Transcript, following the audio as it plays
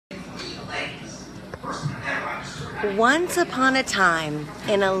Once upon a time,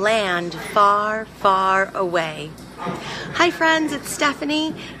 in a land far, far away. Hi friends, it's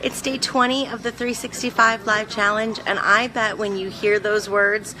Stephanie. It's day 20 of the 365 Live Challenge, and I bet when you hear those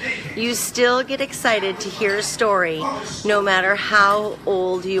words, you still get excited to hear a story, no matter how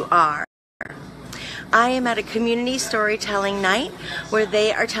old you are. I am at a community storytelling night where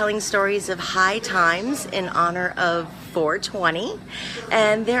they are telling stories of high times in honor of 420,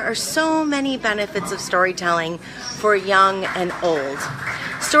 and there are so many benefits of storytelling for young and old.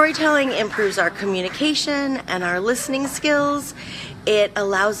 Storytelling improves our communication and our listening skills. It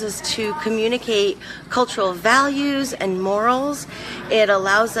allows us to communicate cultural values and morals. It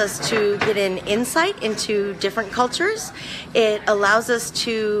allows us to get an insight into different cultures. It allows us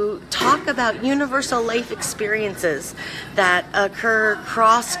to talk about universal life experiences that occur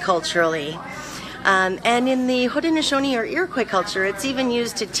cross-culturally. And in the Haudenosaunee or Iroquois culture, it's even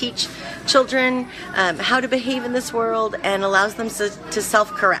used to teach children how to behave in this world and allows them to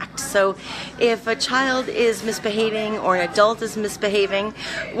self-correct. So if a child is misbehaving or an adult is misbehaving,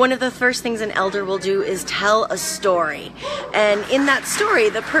 one of the first things an elder will do is tell a story. And in that story,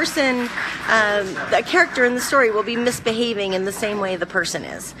 the person, the character in the story will be misbehaving in the same way the person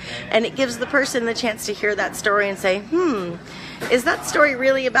is. And it gives the person the chance to hear that story and say, is that story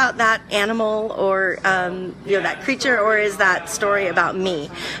really about that animal or that creature, or is that story about me?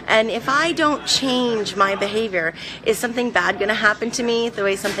 And if I don't change my behavior, is something bad going to happen to me the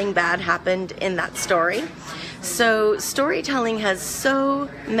way something bad happened in that story? So storytelling has so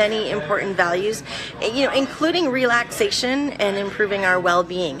many important values, including relaxation and improving our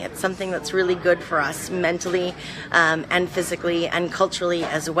well-being. It's something that's really good for us mentally and physically and culturally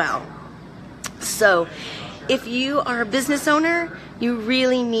as well. So if you are a business owner, you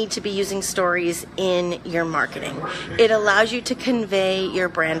really need to be using stories in your marketing. It allows you to convey your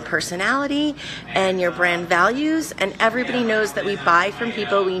brand personality and your brand values, and everybody knows that we buy from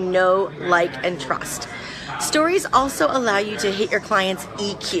people we know, like, and trust. Stories also allow you to hit your client's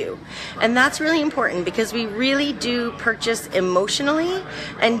EQ, and that's really important because we really do purchase emotionally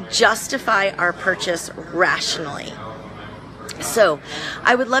and justify our purchase rationally. So,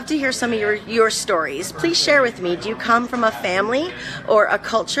 I would love to hear some of your stories. Please share with me. Do you come from a family or a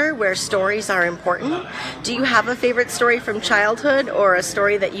culture where stories are important? Do you have a favorite story from childhood or a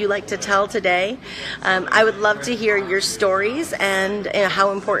story that you like to tell today? I would love to hear your stories and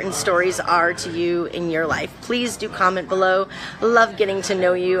how important stories are to you in your life. Please do comment below. Love getting to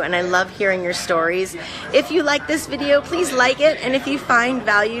know you, and I love hearing your stories. If you like this video, please like it, and if you find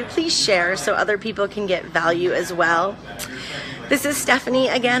value, please share so other people can get value as well. This is Stephanie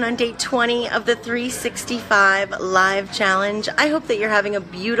again on day 20 of the 365 Live Challenge. I hope that you're having a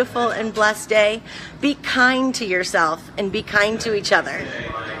beautiful and blessed day. Be kind to yourself and be kind to each other.